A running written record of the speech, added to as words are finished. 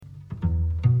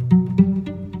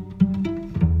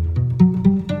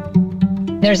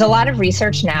There's a lot of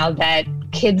research now that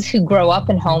kids who grow up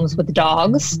in homes with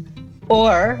dogs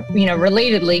or,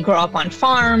 relatedly grow up on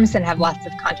farms and have lots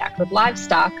of contact with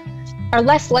livestock are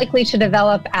less likely to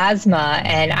develop asthma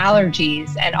and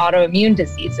allergies and autoimmune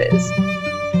diseases.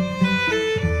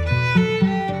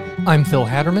 I'm Phil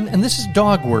Hatterman, and this is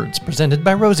Dog Words, presented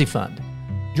by Rosie Fund.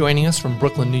 Joining us from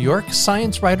Brooklyn, New York,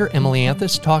 science writer Emily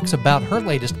Anthus talks about her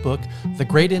latest book, The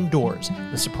Great Indoors,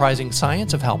 the surprising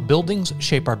science of how buildings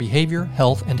shape our behavior,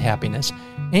 health, and happiness,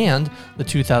 and the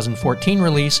 2014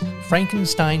 release,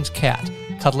 Frankenstein's Cat,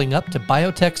 Cuddling Up to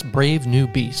Biotech's Brave New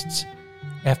Beasts.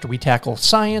 After we tackle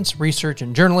science, research,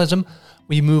 and journalism,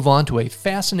 we move on to a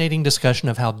fascinating discussion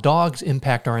of how dogs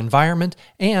impact our environment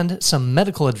and some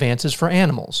medical advances for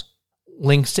animals.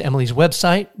 Links to Emily's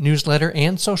website, newsletter,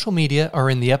 and social media are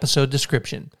in the episode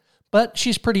description. But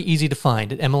she's pretty easy to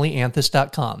find at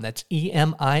emilyanthus.com. That's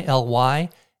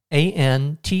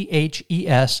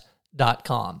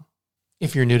EMILYANTHES.com.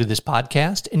 If you're new to this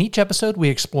podcast, in each episode we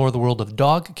explore the world of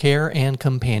dog care and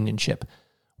companionship.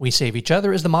 We save each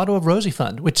other is the motto of Rosie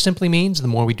Fund, which simply means the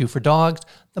more we do for dogs,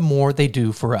 the more they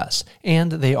do for us.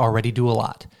 And they already do a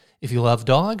lot. If you love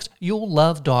dogs, you'll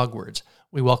love Dog Words.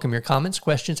 We welcome your comments,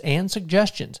 questions, and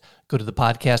suggestions. Go to the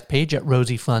podcast page at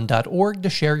rosiefund.org to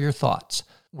share your thoughts.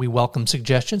 We welcome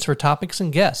suggestions for topics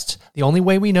and guests. The only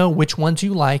way we know which ones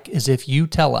you like is if you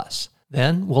tell us.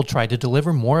 Then we'll try to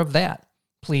deliver more of that.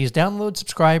 Please download,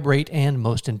 subscribe, rate, and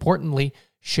most importantly,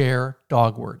 share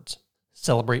Dog Words.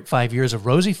 Celebrate 5 years of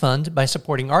Rosie Fund by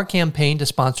supporting our campaign to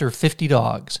sponsor 50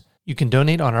 dogs. You can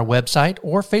donate on our website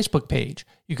or Facebook page.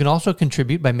 You can also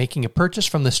contribute by making a purchase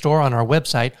from the store on our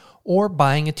website or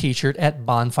buying a t-shirt at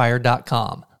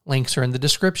bonfire.com. Links are in the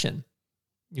description.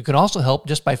 You can also help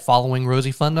just by following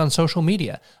Rosie Fund on social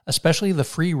media, especially the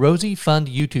free Rosie Fund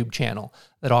YouTube channel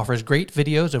that offers great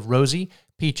videos of Rosie,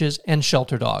 Peaches, and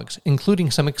shelter dogs, including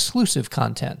some exclusive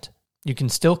content. You can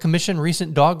still commission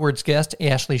recent Dog Words guest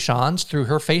Ashley Shans through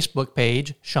her Facebook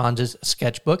page, Shans'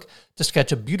 Sketchbook, to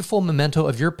sketch a beautiful memento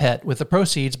of your pet with the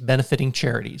proceeds benefiting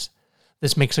charities.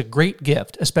 This makes a great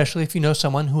gift, especially if you know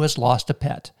someone who has lost a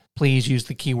pet. Please use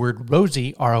the keyword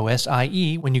Rosie,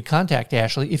 R-O-S-I-E, when you contact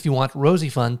Ashley if you want Rosie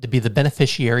Fund to be the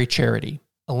beneficiary charity.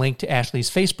 A link to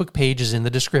Ashley's Facebook page is in the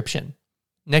description.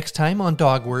 Next time on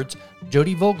Dog Words,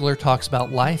 Jody Vogler talks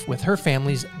about life with her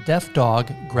family's deaf dog,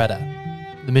 Greta.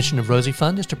 The mission of Rosie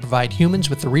Fund is to provide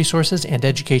humans with the resources and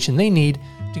education they need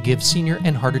to give senior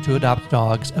and harder-to-adopt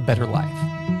dogs a better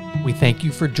life. We thank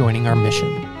you for joining our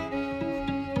mission.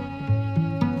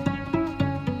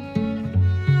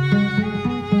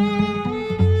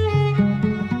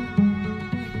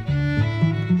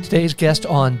 Today's guest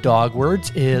on Dog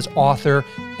Words is author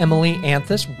Emily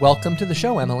Anthus. Welcome to the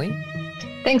show, Emily.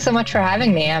 Thanks so much for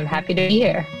having me. I'm happy to be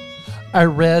here. I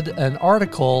read an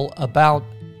article about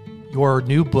your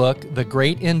new book, The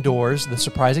Great Indoors, the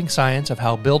surprising science of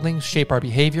how buildings shape our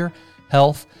behavior,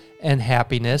 health, and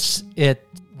happiness. It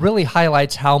really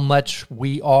highlights how much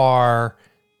we are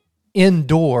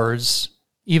indoors,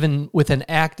 even with an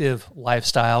active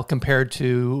lifestyle, compared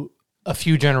to a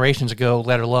few generations ago,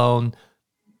 let alone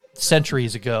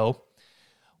centuries ago.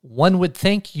 One would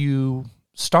think you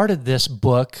started this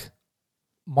book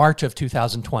March of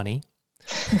 2020.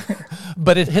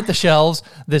 But it hit the shelves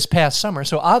this past summer.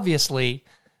 So obviously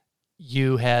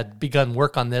you had begun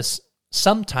work on this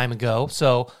some time ago.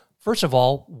 So first of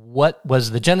all, what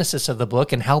was the genesis of the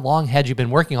book and how long had you been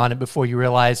working on it before you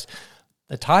realized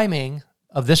the timing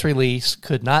of this release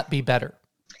could not be better?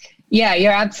 Yeah,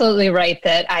 you're absolutely right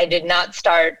that I did not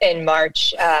start in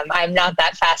March. I'm not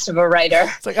that fast of a writer.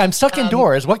 It's like, I'm stuck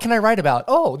indoors. What can I write about?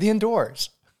 Oh, the indoors.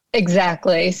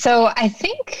 Exactly. So I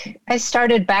think I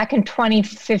started back in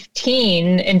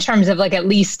 2015 in terms of at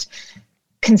least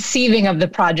conceiving of the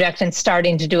project and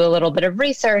starting to do a little bit of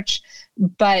research.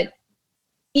 But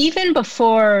even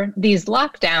before these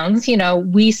lockdowns,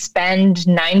 we spend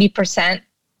 90%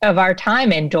 of our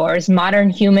time indoors. Modern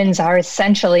humans are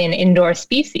essentially an indoor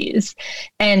species.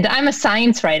 And I'm a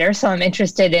science writer, so I'm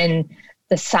interested in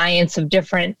the science of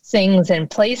different things and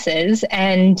places.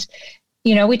 And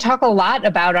we talk a lot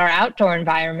about our outdoor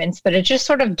environments, but it just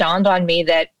sort of dawned on me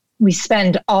that we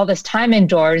spend all this time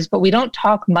indoors, but we don't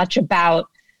talk much about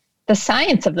the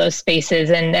science of those spaces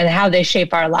and how they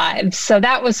shape our lives. So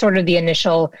that was sort of the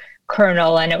initial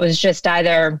kernel, and it was just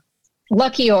either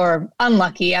lucky or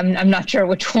unlucky. I'm not sure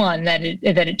which one that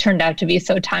it turned out to be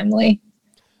so timely.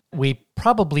 We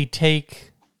probably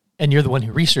take, and you're the one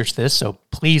who researched this, so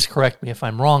please correct me if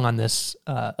I'm wrong on this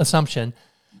assumption,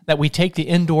 that we take the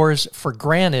indoors for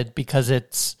granted because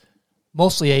it's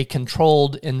mostly a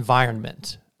controlled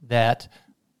environment, that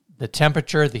the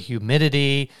temperature, the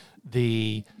humidity,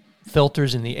 the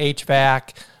filters in the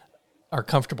HVAC, our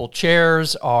comfortable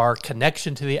chairs, our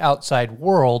connection to the outside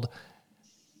world.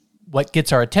 What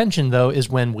gets our attention, though, is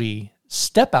when we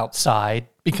step outside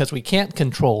because we can't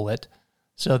control it.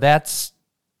 So that's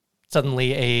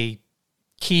suddenly a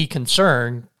key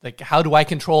concern. Like, how do I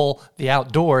control the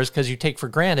outdoors? Because you take for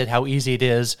granted how easy it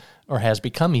is, or has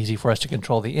become easy for us to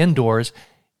control the indoors,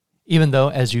 even though,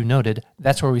 as you noted,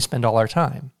 that's where we spend all our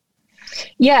time.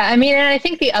 Yeah, I mean, and I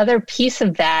think the other piece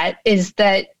of that is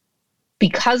that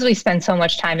because we spend so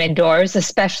much time indoors,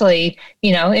 especially,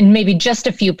 in maybe just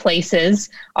a few places,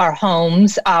 our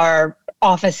homes, our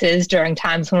offices during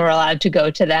times when we're allowed to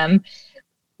go to them,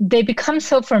 they become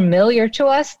so familiar to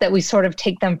us that we sort of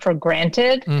take them for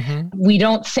granted. Mm-hmm. We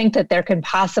don't think that there could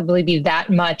possibly be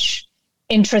that much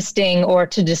interesting or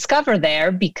to discover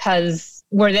there because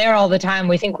we're there all the time.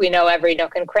 We think we know every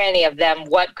nook and cranny of them.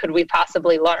 What could we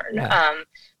possibly learn? Yeah.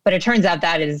 But it turns out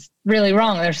that is really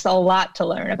wrong. There's a lot to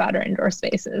learn about our indoor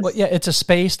spaces. Well, yeah, it's a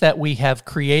space that we have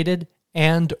created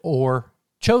and or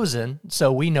chosen,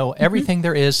 so we know everything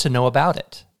there is to know about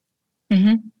it.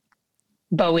 Mm-hmm.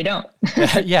 But we don't.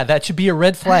 Yeah, that should be a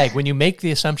red flag. When you make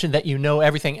the assumption that you know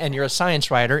everything and you're a science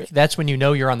writer, that's when you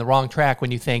know you're on the wrong track.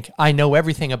 When you think, I know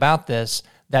everything about this,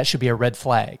 that should be a red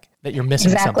flag that you're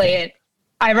missing something. Exactly.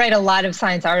 I write a lot of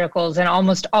science articles, and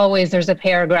almost always there's a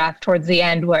paragraph towards the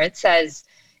end where it says,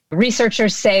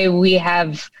 researchers say we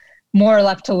have more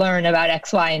left to learn about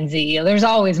X, Y, and Z. There's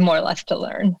always more left to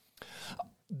learn.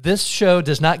 This show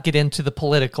does not get into the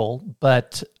political,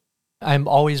 but I'm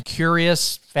always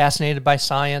curious, fascinated by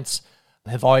science,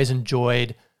 have always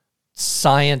enjoyed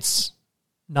science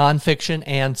nonfiction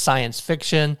and science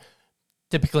fiction.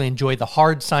 Typically enjoy the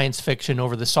hard science fiction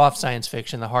over the soft science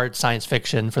fiction. The hard science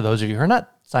fiction, for those of you who are not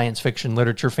science fiction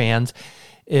literature fans,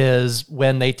 is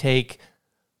when they take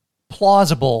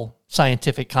plausible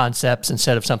scientific concepts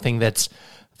instead of something that's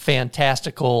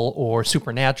fantastical or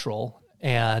supernatural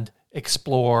and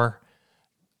explore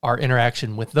our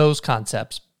interaction with those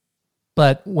concepts.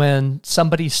 But when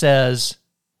somebody says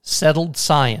settled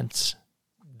science,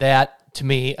 that to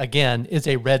me, again, is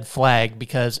a red flag,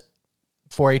 because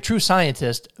for a true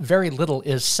scientist, very little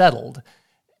is settled.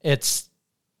 It's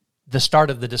the start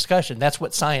of the discussion. That's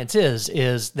what science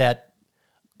is that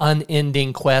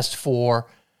unending quest for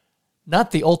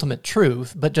not the ultimate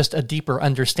truth, but just a deeper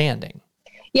understanding.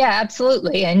 Yeah,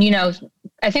 absolutely. And,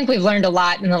 I think we've learned a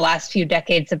lot in the last few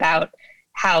decades about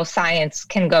how science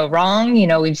can go wrong.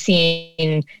 We've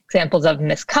seen examples of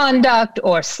misconduct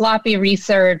or sloppy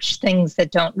research, things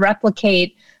that don't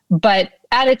replicate. But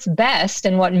at its best,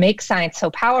 and what makes science so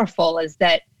powerful, is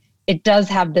that it does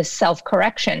have this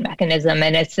self-correction mechanism,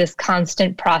 and it's this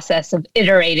constant process of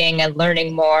iterating and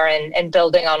learning more and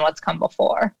building on what's come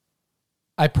before.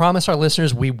 I promise our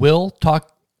listeners we will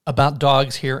talk about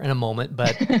dogs here in a moment,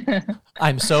 but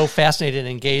I'm so fascinated and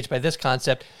engaged by this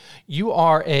concept. You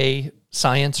are a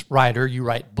science writer. You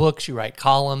write books, you write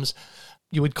columns.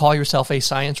 You would call yourself a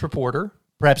science reporter.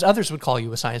 Perhaps others would call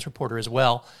you a science reporter as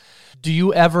well. Do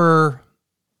you ever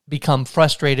become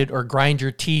frustrated or grind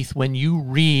your teeth when you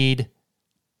read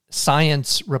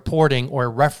science reporting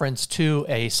or reference to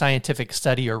a scientific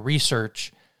study or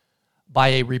research by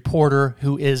a reporter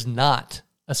who is not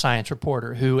a science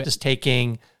reporter, who is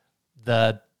taking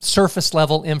the surface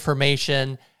level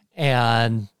information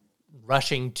and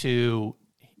rushing to,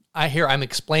 I'm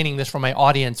explaining this for my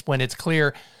audience, when it's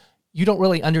clear you don't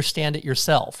really understand it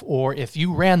yourself? Or if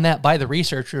you ran that by the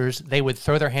researchers, they would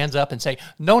throw their hands up and say,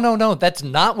 no, that's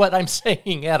not what I'm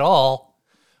saying at all.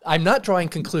 I'm not drawing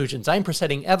conclusions. I'm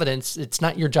presenting evidence. It's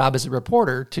not your job as a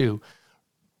reporter to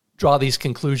draw these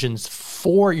conclusions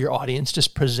for your audience.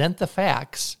 Just present the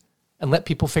facts and let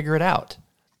people figure it out.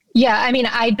 Yeah, I mean,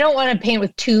 I don't want to paint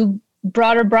with too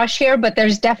broader brush here, but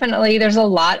there's a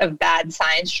lot of bad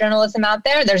science journalism out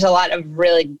there. There's a lot of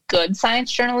really good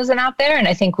science journalism out there, and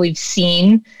I think we've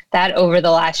seen that over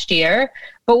the last year.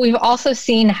 But we've also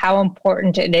seen how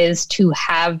important it is to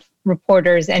have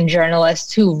reporters and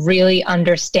journalists who really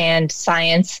understand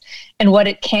science and what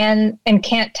it can and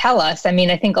can't tell us. I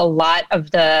mean, I think a lot of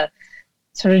the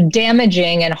sort of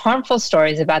damaging and harmful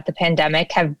stories about the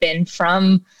pandemic have been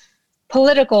from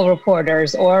political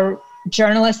reporters or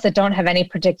journalists that don't have any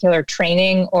particular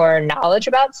training or knowledge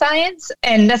about science.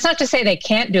 And that's not to say they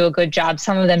can't do a good job.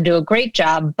 Some of them do a great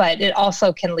job, but it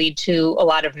also can lead to a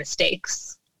lot of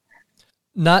mistakes.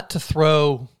 Not to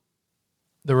throw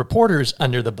the reporters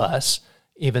under the bus,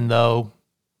 even though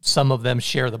some of them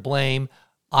share the blame,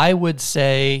 I would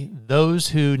say those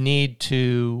who need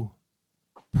to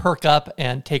perk up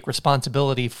and take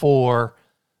responsibility for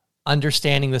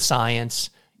understanding the science,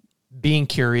 being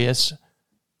curious,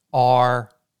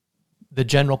 are the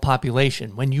general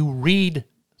population. When you read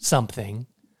something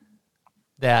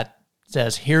that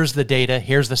says, here's the data,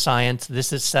 here's the science,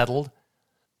 this is settled,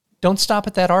 don't stop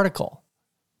at that article.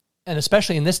 And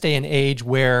especially in this day and age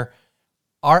where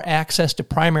our access to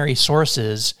primary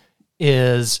sources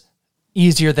is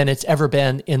easier than it's ever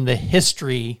been in the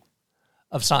history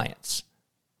of science.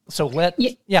 So let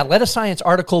a science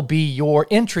article be your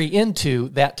entry into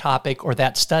that topic or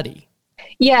that study.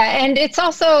 Yeah, and it's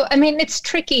also, I mean, it's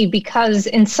tricky because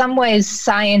in some ways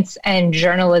science and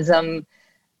journalism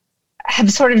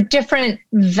have sort of different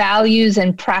values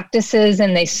and practices,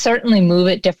 and they certainly move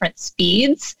at different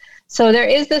speeds. So there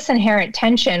is this inherent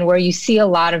tension where you see a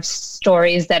lot of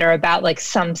stories that are about like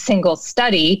some single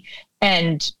study,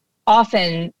 and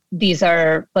often these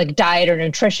are like diet or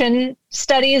nutrition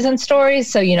studies and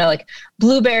stories. So, you know, like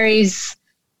blueberries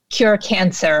cure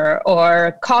cancer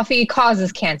or coffee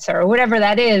causes cancer or whatever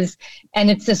that is. And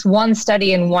it's this one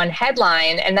study in one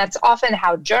headline. And that's often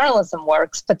how journalism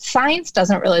works. But science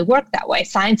doesn't really work that way.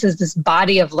 Science is this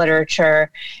body of literature,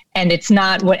 and it's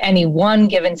not what any one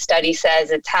given study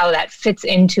says. It's how that fits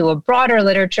into a broader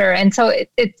literature. And so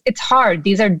it's hard.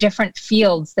 These are different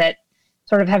fields that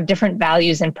sort of have different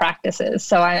values and practices.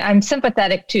 So I'm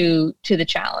sympathetic to the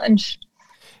challenge.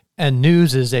 And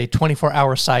news is a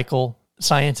 24-hour cycle.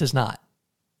 Science is not.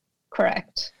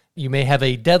 Correct. You may have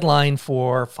a deadline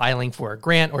for filing for a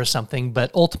grant or something,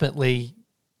 but ultimately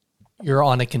you're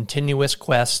on a continuous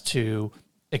quest to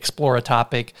explore a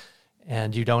topic,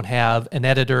 and you don't have an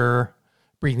editor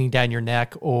breathing down your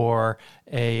neck or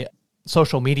a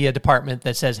social media department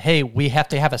that says, hey, we have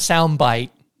to have a soundbite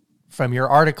from your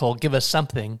article, give us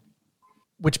something.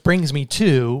 Which brings me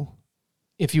to,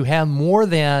 if you have more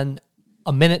than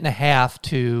a minute and a half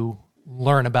to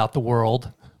learn about the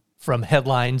world from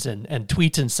headlines and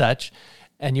tweets and such,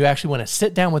 and you actually want to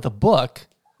sit down with a book,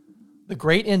 The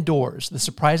Great Indoors, The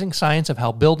Surprising Science of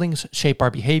How Buildings Shape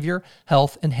Our Behavior,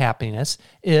 Health, and Happiness,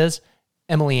 is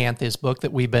Emily Anthony's book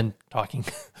that we've been talking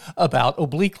about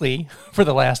obliquely for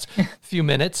the last few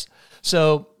minutes.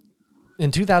 So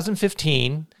in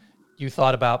 2015, you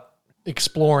thought about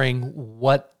exploring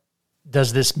what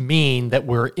does this mean that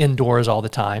we're indoors all the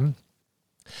time,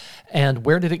 and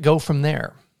where did it go from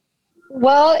there?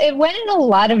 Well, it went in a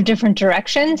lot of different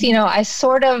directions. You know, I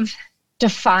sort of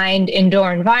defined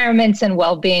indoor environments and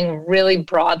well-being really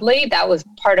broadly. That was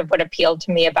part of what appealed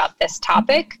to me about this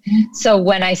topic. So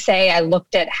when I say I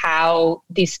looked at how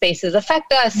these spaces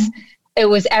affect us, it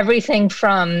was everything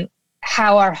from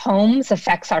how our homes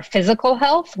affects our physical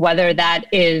health, whether that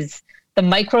is the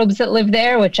microbes that live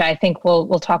there, which I think we'll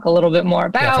talk a little bit more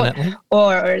about, Definitely.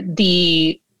 or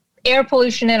the air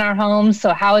pollution in our homes.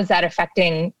 So how is that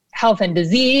affecting health and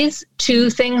disease, to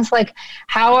things like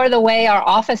how are the way our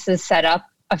offices set up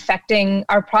affecting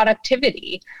our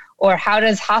productivity, or how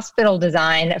does hospital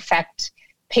design affect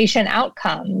patient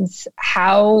outcomes?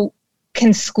 How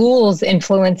can schools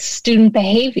influence student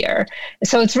behavior?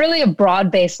 So it's really a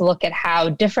broad-based look at how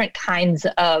different kinds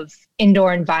of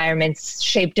indoor environments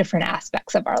shape different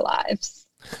aspects of our lives.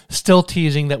 Still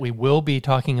teasing that we will be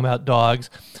talking about dogs.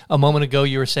 A moment ago,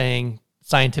 you were saying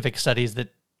scientific studies that,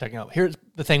 you know, here's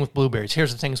the thing with blueberries,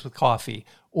 here's the things with coffee,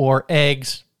 or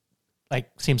eggs.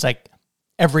 Like, seems like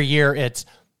every year it's,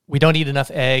 we don't eat enough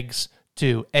eggs,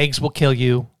 to eggs will kill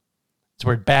you. So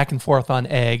we're back and forth on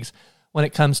eggs. When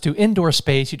it comes to indoor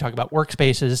space, you talk about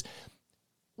workspaces.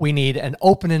 We need an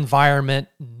open environment,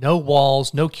 no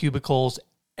walls, no cubicles,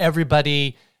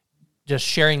 everybody just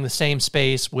sharing the same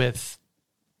space with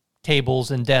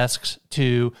tables and desks,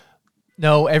 to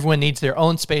no, everyone needs their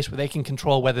own space where they can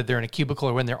control whether they're in a cubicle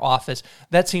or in their office.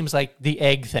 That seems like the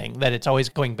egg thing, that it's always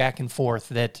going back and forth,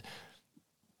 that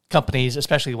companies,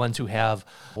 especially ones who have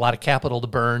a lot of capital to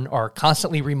burn, are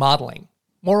constantly remodeling.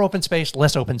 More open space,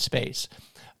 less open space.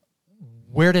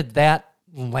 Where did that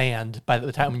land by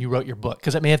the time when you wrote your book?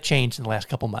 Because it may have changed in the last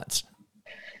couple months.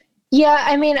 Yeah,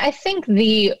 I mean, I think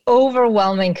the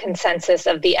overwhelming consensus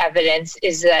of the evidence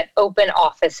is that open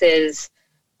offices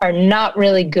are not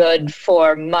really good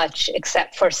for much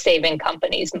except for saving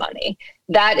companies money.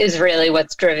 That is really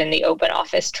what's driven the open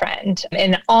office trend.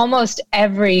 In almost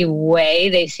every way,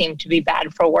 they seem to be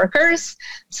bad for workers.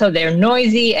 So they're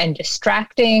noisy and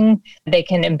distracting. They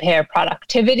can impair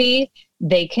productivity.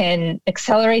 They can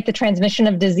accelerate the transmission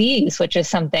of disease, which is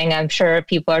something I'm sure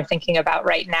people are thinking about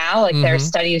right now. Like, there are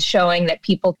studies showing that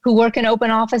people who work in open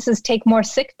offices take more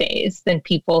sick days than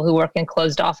people who work in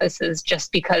closed offices,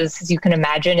 just because, as you can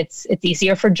imagine, it's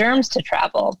easier for germs to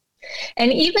travel.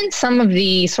 And even some of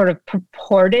the sort of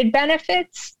purported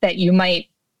benefits that you might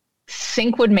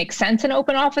think would make sense in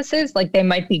open offices, like they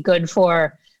might be good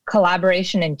for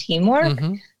collaboration and teamwork.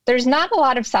 There's not a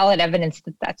lot of solid evidence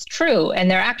that that's true. And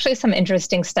there are actually some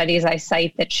interesting studies I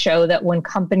cite that show that when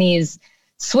companies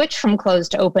switch from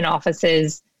closed to open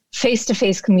offices,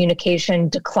 face-to-face communication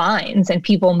declines and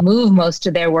people move most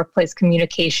of their workplace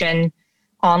communication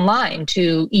online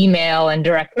to email and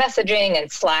direct messaging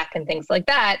and Slack and things like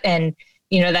that. And,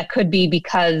 that could be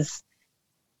because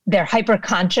they're hyper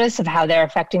conscious of how they're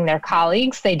affecting their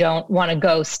colleagues. They don't want to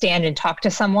go stand and talk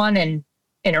to someone and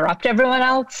interrupt everyone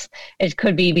else. It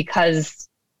could be because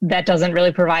that doesn't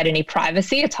really provide any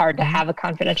privacy. It's hard to have a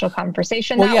confidential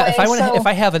conversation. Well, yeah, if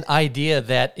I have an idea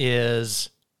that is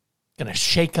going to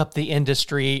shake up the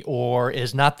industry or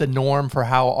is not the norm for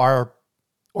how our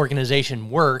organization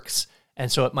works, and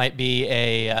so it might be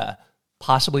a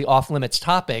possibly off-limits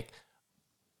topic,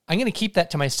 I'm going to keep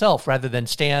that to myself rather than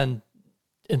stand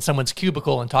in someone's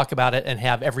cubicle and talk about it and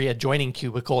have every adjoining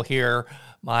cubicle hear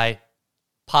my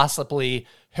possibly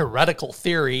heretical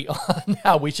theory on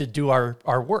how we should do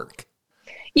our work.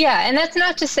 Yeah, and that's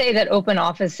not to say that open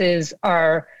offices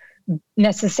are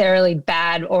necessarily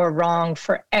bad or wrong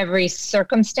for every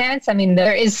circumstance. I mean,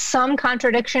 there is some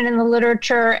contradiction in the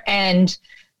literature, and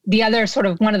the other sort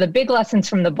of one of the big lessons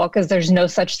from the book is there's no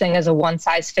such thing as a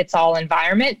one-size-fits-all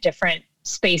environment. Different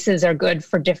spaces are good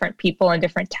for different people and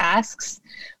different tasks.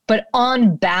 But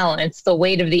on balance, the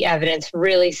weight of the evidence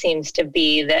really seems to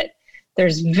be that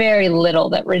there's very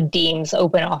little that redeems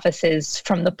open offices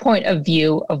from the point of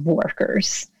view of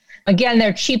workers. Again,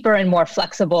 they're cheaper and more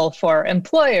flexible for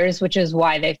employers, which is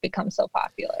why they've become so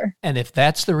popular. And if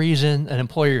that's the reason an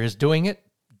employer is doing it,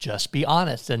 just be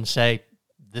honest and say,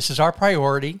 this is our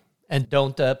priority, and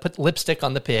don't put lipstick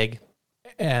on the pig.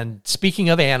 And speaking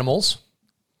of animals,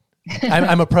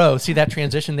 I'm a pro. See that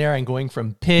transition there? I'm going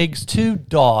from pigs to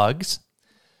dogs.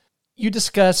 You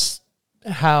discuss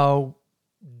how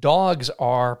dogs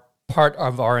are part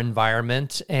of our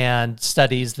environment and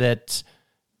studies that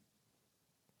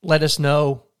let us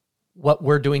know what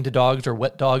we're doing to dogs or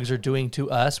what dogs are doing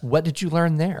to us. What did you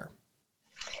learn there?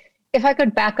 If I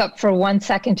could back up for 1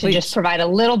 second to just provide a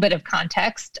little bit of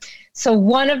context. So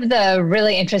one of the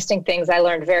really interesting things I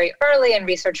learned very early in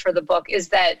research for the book is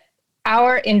that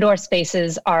our indoor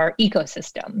spaces are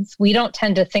ecosystems. We don't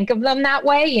tend to think of them that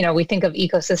way. We think of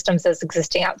ecosystems as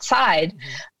existing outside,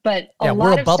 but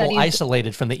we're a bubble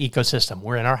isolated from the ecosystem.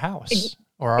 We're in our house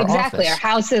or our exactly. office. Our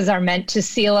houses are meant to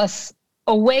seal us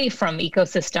away from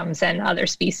ecosystems and other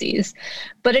species.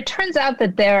 But it turns out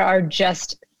that there are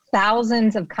just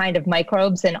thousands of kind of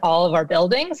microbes in all of our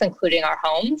buildings, including our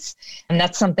homes. And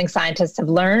that's something scientists have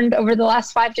learned over the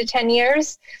last 5 to 10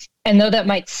 years. And though that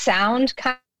might sound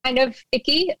kind of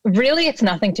icky, really it's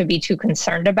nothing to be too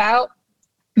concerned about.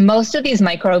 Most of these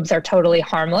microbes are totally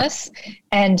harmless,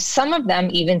 and some of them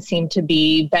even seem to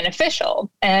be beneficial.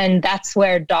 And that's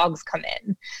where dogs come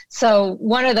in. So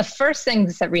one of the first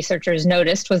things that researchers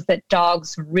noticed was that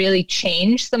dogs really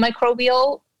change the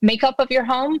microbial makeup of your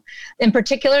home. In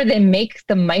particular, they make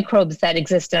the microbes that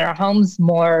exist in our homes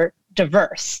more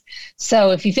diverse.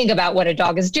 So if you think about what a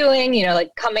dog is doing,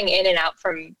 like coming in and out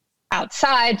from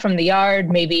outside from the yard,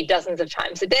 maybe dozens of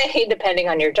times a day, depending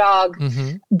on your dog.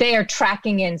 Mm-hmm. They are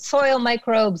tracking in soil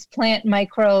microbes, plant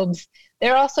microbes.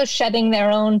 They're also shedding their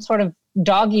own sort of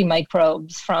doggy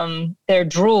microbes from their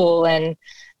drool and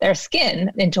their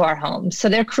skin into our homes. So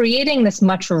they're creating this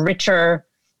much richer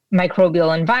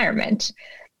microbial environment.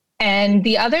 And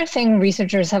the other thing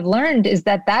researchers have learned is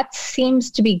that that seems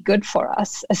to be good for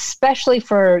us, especially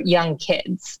for young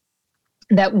kids,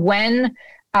 that when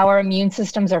our immune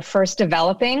systems are first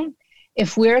developing,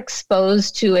 if we're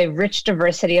exposed to a rich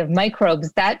diversity of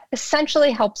microbes, that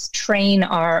essentially helps train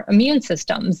our immune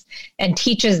systems and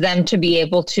teaches them to be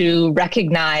able to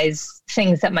recognize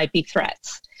things that might be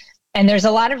threats. And there's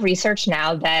a lot of research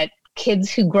now that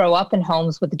kids who grow up in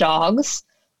homes with dogs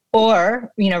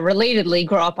or, relatedly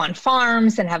grow up on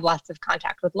farms and have lots of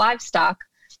contact with livestock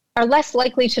are less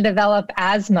likely to develop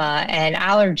asthma and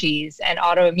allergies and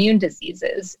autoimmune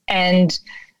diseases. And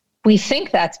we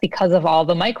think that's because of all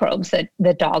the microbes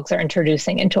that dogs are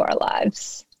introducing into our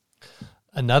lives.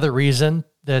 Another reason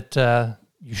that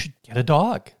you should get a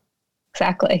dog.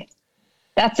 Exactly.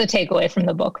 That's the takeaway from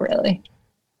the book, really.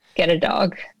 Get a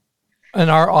dog. And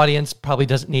our audience probably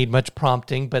doesn't need much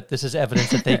prompting, but this is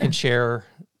evidence that they can share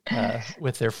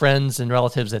with their friends and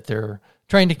relatives that they're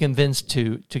trying to convince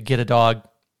to get a dog.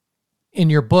 In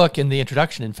your book, in the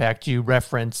introduction, in fact, you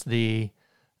reference the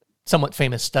somewhat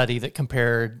famous study that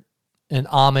compared an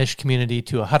Amish community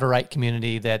to a Hutterite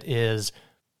community that is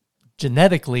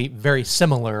genetically very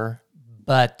similar,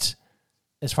 but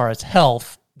as far as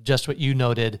health, just what you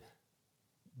noted,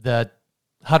 the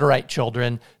Hutterite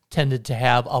children tended to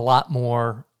have a lot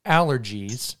more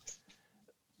allergies.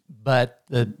 But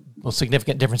the most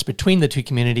significant difference between the two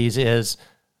communities is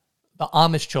the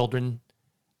Amish children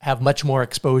have much more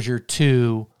exposure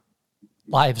to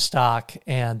livestock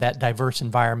and that diverse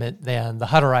environment than the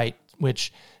Hutterite,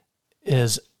 which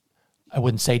is, I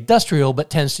wouldn't say industrial, but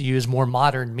tends to use more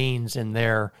modern means in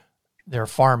their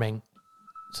farming.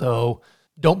 So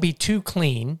don't be too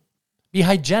clean. Be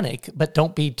hygienic, but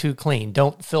don't be too clean.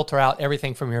 Don't filter out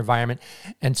everything from your environment,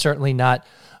 and certainly not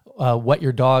what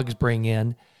your dogs bring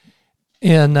in.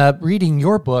 In reading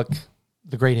your book,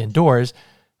 The Great Indoors,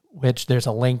 which there's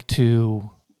a link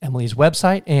to Emily's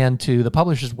website and to the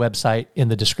publisher's website in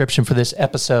the description for this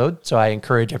episode. So I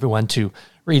encourage everyone to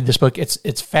read this book.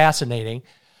 It's fascinating.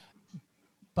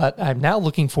 But I'm now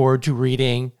looking forward to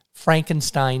reading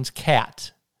Frankenstein's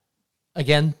Cat.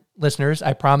 Again, listeners,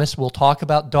 I promise we'll talk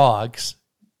about dogs.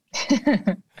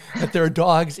 But there are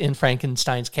dogs in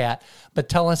Frankenstein's Cat. But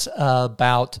tell us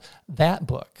about that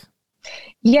book.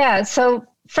 Yeah, so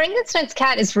Frankenstein's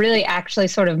Cat is really actually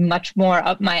sort of much more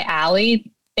up my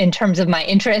alley in terms of my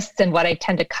interests and what I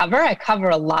tend to cover. I cover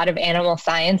a lot of animal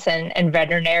science and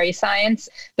veterinary science.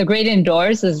 The Great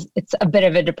Indoors it's a bit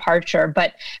of a departure,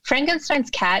 but Frankenstein's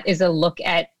Cat is a look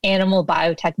at animal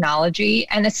biotechnology,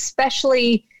 and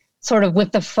especially sort of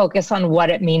with the focus on what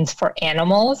it means for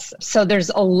animals. So there's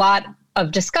a lot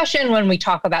of discussion when we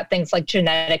talk about things like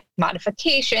genetic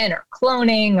modification or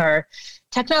cloning or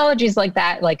technologies like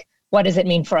that. Like, what does it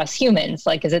mean for us humans?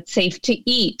 Like, is it safe to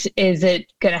eat? Is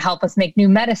it going to help us make new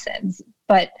medicines?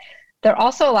 But there are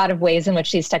also a lot of ways in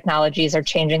which these technologies are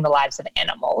changing the lives of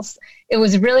animals. It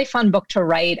was a really fun book to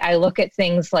write. I look at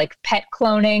things like pet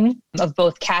cloning of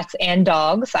both cats and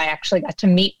dogs. I actually got to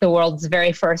meet the world's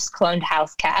very first cloned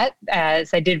house cat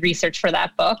as I did research for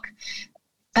that book.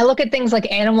 I look at things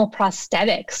like animal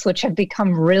prosthetics, which have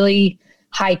become really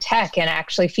high tech and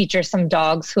actually feature some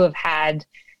dogs who have had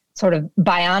sort of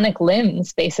bionic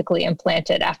limbs basically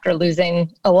implanted after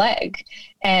losing a leg.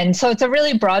 And so it's a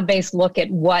really broad-based look at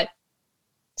what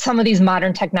some of these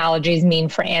modern technologies mean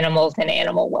for animals and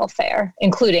animal welfare,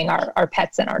 including our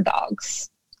pets and our dogs.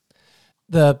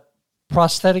 The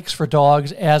prosthetics for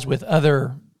dogs, as with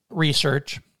other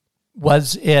research,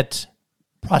 was it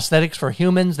prosthetics for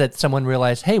humans that someone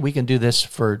realized, hey, we can do this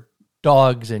for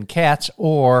dogs and cats?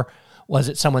 Or was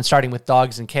it someone starting with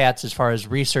dogs and cats as far as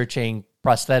researching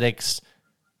prosthetics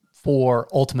for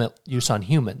ultimate use on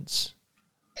humans?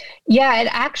 Yeah, it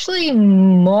actually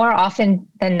more often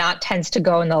than not tends to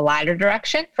go in the latter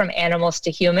direction, from animals to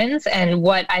humans. And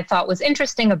what I thought was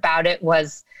interesting about it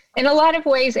was, in a lot of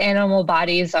ways, animal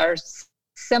bodies are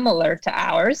similar to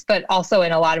ours, but also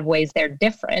in a lot of ways they're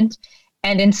different.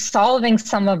 And in solving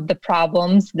some of the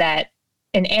problems that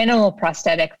an animal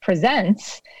prosthetic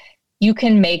presents, you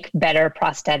can make better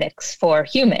prosthetics for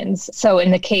humans. So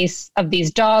in the case of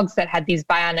these dogs that had these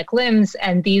bionic limbs,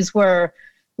 and these were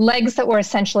legs that were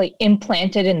essentially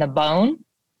implanted in the bone,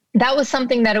 that was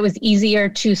something that it was easier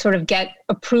to sort of get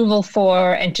approval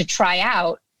for and to try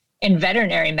out in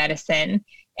veterinary medicine,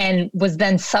 and was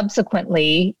then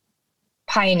subsequently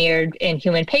pioneered in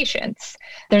human patients.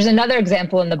 There's another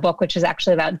example in the book, which is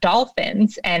actually about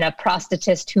dolphins and a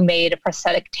prosthetist who made a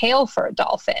prosthetic tail for a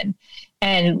dolphin.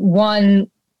 And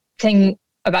one thing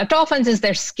about dolphins is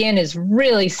their skin is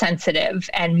really sensitive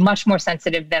and much more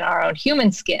sensitive than our own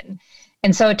human skin.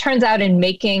 And so it turns out, in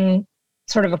making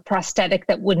sort of a prosthetic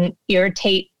that wouldn't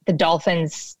irritate the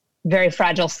dolphin's very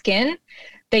fragile skin,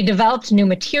 they developed new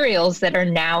materials that are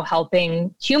now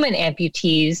helping human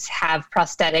amputees have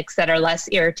prosthetics that are less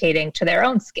irritating to their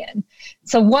own skin.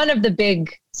 So one of the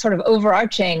big sort of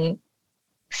overarching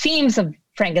themes of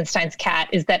Frankenstein's Cat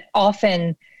is that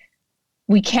often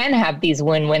we can have these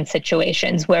win-win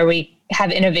situations where we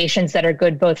have innovations that are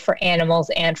good both for animals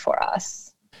and for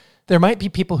us. There might be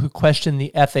people who question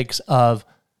the ethics of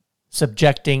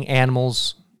subjecting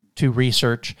animals to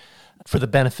research for the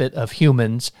benefit of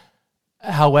humans.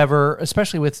 However,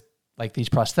 especially with like these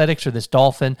prosthetics or this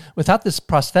dolphin, without this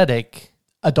prosthetic,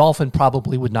 a dolphin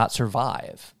probably would not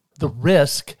survive. The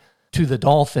risk to the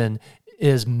dolphin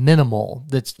is minimal.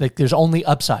 That's like, there's only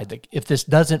upside. Like, if this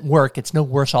doesn't work, it's no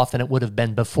worse off than it would have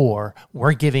been before.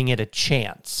 We're giving it a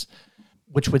chance,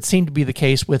 which would seem to be the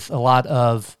case with a lot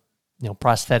of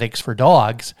prosthetics for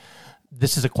dogs.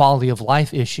 This is a quality of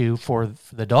life issue for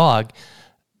the dog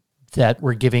that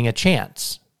we're giving a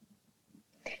chance.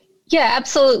 Yeah,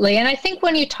 absolutely. And I think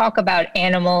when you talk about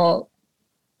animal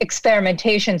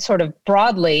experimentation sort of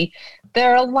broadly,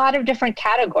 there are a lot of different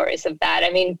categories of that. I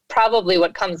mean, probably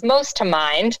what comes most to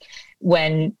mind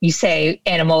when you say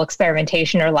animal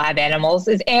experimentation or lab animals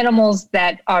is animals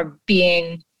that are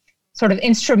being sort of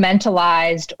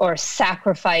instrumentalized or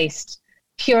sacrificed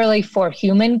purely for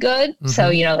human good. Mm-hmm. So,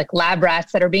 like lab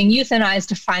rats that are being euthanized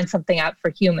to find something out for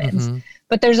humans. Mm-hmm.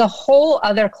 But there's a whole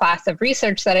other class of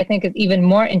research that I think is even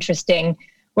more interesting,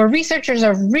 where researchers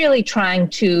are really trying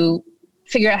to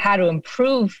figure out how to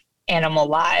improve animal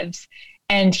lives.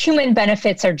 And human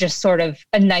benefits are just sort of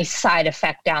a nice side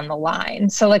effect down the line.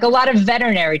 So like a lot of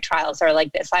veterinary trials are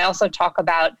like this. I also talk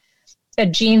about a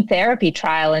gene therapy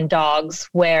trial in dogs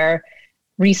where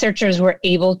researchers were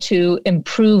able to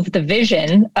improve the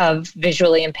vision of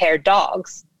visually impaired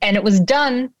dogs. And it was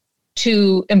done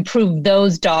to improve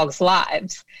those dogs'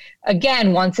 lives.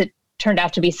 Again, once it turned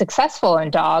out to be successful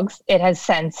in dogs, it has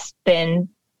since been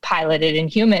piloted in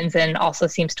humans and also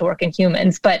seems to work in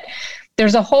humans. But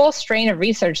there's a whole strain of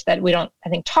research that we don't, I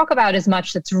think, talk about as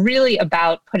much that's really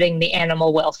about putting the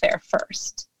animal welfare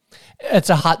first.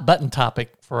 It's a hot button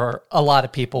topic for a lot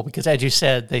of people because, as you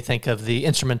said, they think of the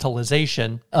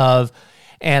instrumentalization of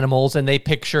animals and they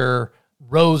picture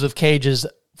rows of cages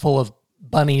full of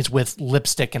bunnies with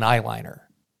lipstick and eyeliner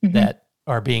mm-hmm. that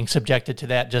are being subjected to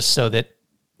that just so that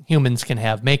humans can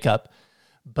have makeup.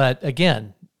 But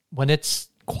again, when it's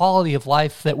quality of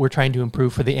life that we're trying to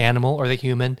improve for the animal or the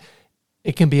human,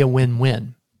 it can be a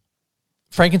win-win.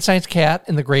 Frankenstein's Cat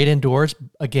and The Great Indoors,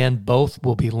 again, both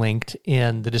will be linked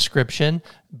in the description.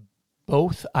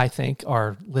 Both, I think,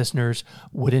 our listeners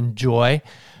would enjoy.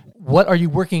 What are you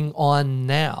working on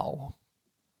now,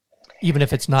 even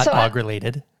if it's not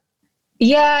dog-related?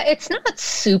 Yeah, it's not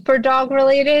super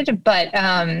dog-related, but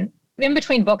in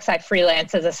between books, I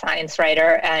freelance as a science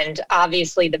writer. And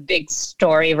obviously the big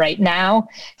story right now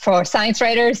for science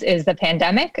writers is the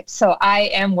pandemic. So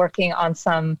I am working on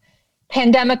some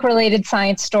pandemic-related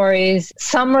science stories,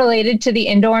 some related to the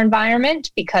indoor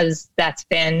environment, because that's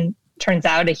been, turns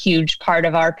out, a huge part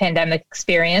of our pandemic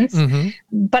experience. Mm-hmm.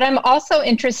 But I'm also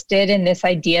interested in this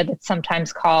idea that's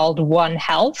sometimes called One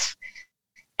Health.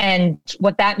 And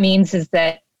what that means is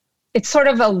that it's sort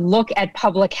of a look at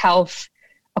public health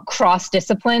across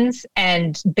disciplines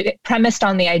and premised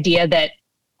on the idea that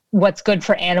what's good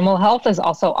for animal health is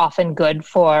also often good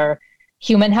for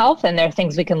human health, and there are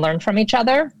things we can learn from each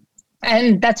other.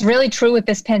 And that's really true with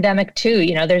this pandemic too.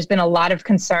 There's been a lot of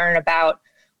concern about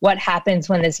what happens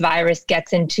when this virus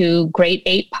gets into great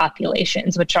ape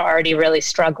populations, which are already really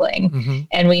struggling. Mm-hmm.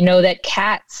 And we know that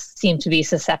cats seem to be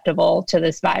susceptible to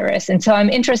this virus. And so I'm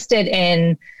interested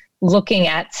in looking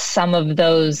at some of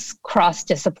those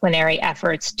cross-disciplinary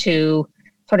efforts to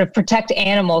sort of protect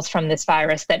animals from this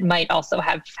virus that might also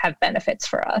have benefits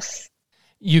for us.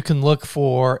 You can look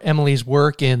for Emily's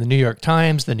work in the New York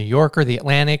Times, the New Yorker, the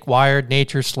Atlantic, Wired,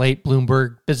 Nature, Slate,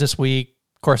 Bloomberg, Business Week,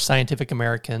 of course, Scientific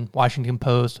American, Washington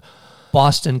Post,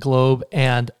 Boston Globe,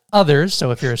 and others.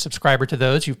 So if you're a subscriber to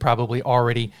those, you've probably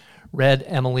already read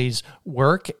Emily's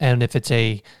work. And if it's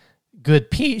a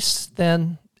good piece,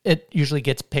 then it usually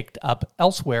gets picked up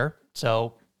elsewhere.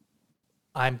 So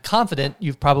I'm confident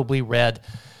you've probably read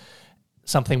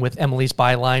something with Emily's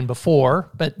byline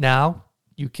before, but now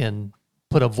you can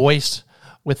put a voice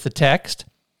with the text.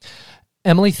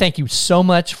 Emily, thank you so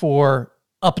much for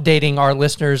updating our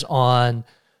listeners on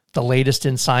the latest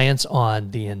in science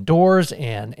on the indoors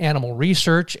and animal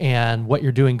research and what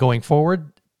you're doing going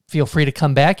forward. Feel free to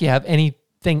come back. You have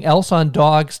anything else on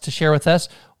dogs to share with us,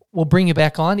 we'll bring you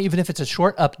back on, even if it's a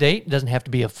short update. It doesn't have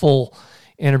to be a full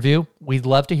interview. We'd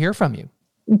love to hear from you.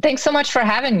 Thanks so much for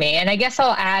having me. And I guess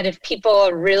I'll add, if people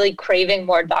are really craving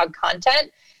more dog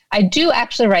content, I do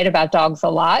actually write about dogs a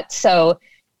lot. So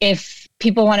if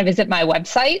people want to visit my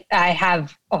website, I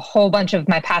have a whole bunch of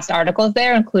my past articles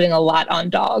there, including a lot on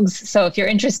dogs. So if you're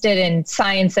interested in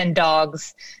science and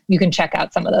dogs, you can check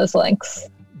out some of those links.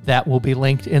 That will be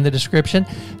linked in the description.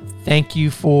 Thank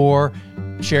you for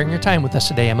sharing your time with us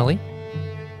today, Emily.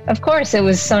 Of course. It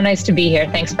was so nice to be here.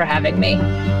 Thanks for having me.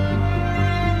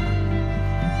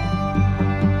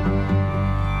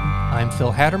 I'm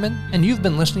Phil Hatterman, and you've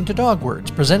been listening to Dog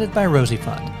Words, presented by Rosie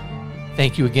Fund.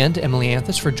 Thank you again to Emily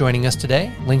Anthus for joining us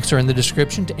today. Links are in the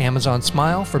description to Amazon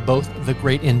Smile for both The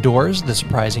Great Indoors, the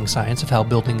surprising science of how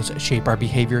buildings shape our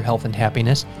behavior, health, and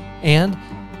happiness, and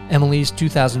Emily's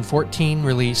 2014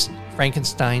 release,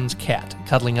 Frankenstein's Cat,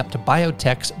 cuddling up to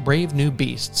biotech's brave new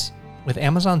beasts. With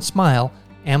Amazon Smile,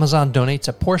 Amazon donates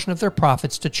a portion of their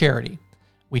profits to charity.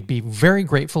 We'd be very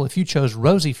grateful if you chose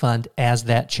Rosie Fund as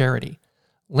that charity.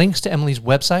 Links to Emily's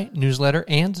website, newsletter,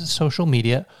 and social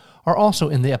media are also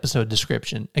in the episode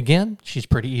description. Again, she's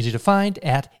pretty easy to find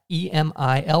at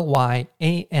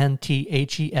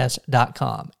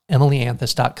EmilyanThes.com,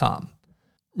 EmilyAnthus.com.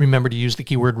 Remember to use the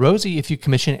keyword Rosie if you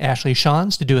commission Ashley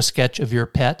Shawns to do a sketch of your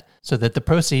pet so that the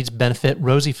proceeds benefit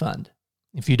Rosie Fund.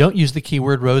 If you don't use the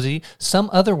keyword Rosie, some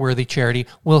other worthy charity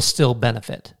will still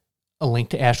benefit. A link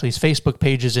to Ashley's Facebook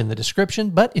page is in the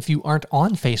description, but if you aren't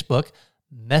on Facebook,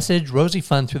 message Rosie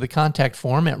Fund through the contact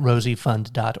form at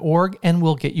rosiefund.org and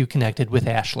we'll get you connected with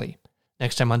Ashley.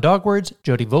 Next time on Dog Words,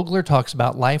 Jody Vogler talks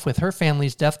about life with her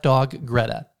family's deaf dog,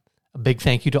 Greta. A big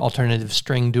thank you to alternative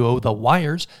string duo The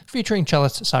Wires, featuring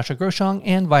cellist Sasha Groshong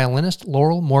and violinist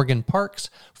Laurel Morgan Parks,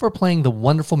 for playing the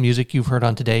wonderful music you've heard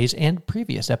on today's and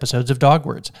previous episodes of Dog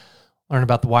Words. Learn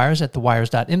about The Wires at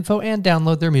thewires.info and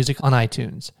download their music on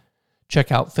iTunes. Check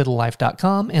out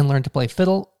fiddlelife.com and learn to play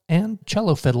fiddle and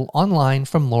cello fiddle online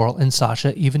from Laurel and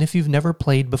Sasha, even if you've never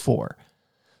played before.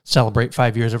 Celebrate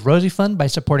 5 years of Rosie Fund by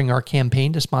supporting our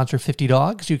campaign to sponsor 50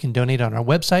 dogs. You can donate on our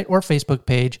website or Facebook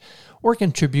page, or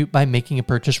contribute by making a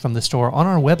purchase from the store on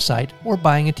our website or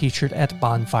buying a t-shirt at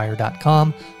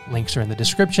bonfire.com. Links are in the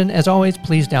description. As always,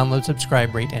 please download,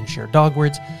 subscribe, rate, and share Dog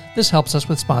Words. This helps us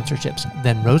with sponsorships.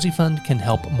 Then Rosie Fund can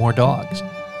help more dogs.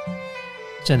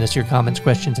 Send us your comments,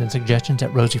 questions, and suggestions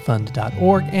at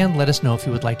rosiefund.org and let us know if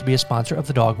you would like to be a sponsor of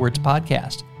the Dog Words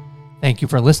podcast. Thank you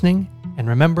for listening, and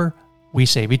remember, we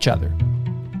save each other.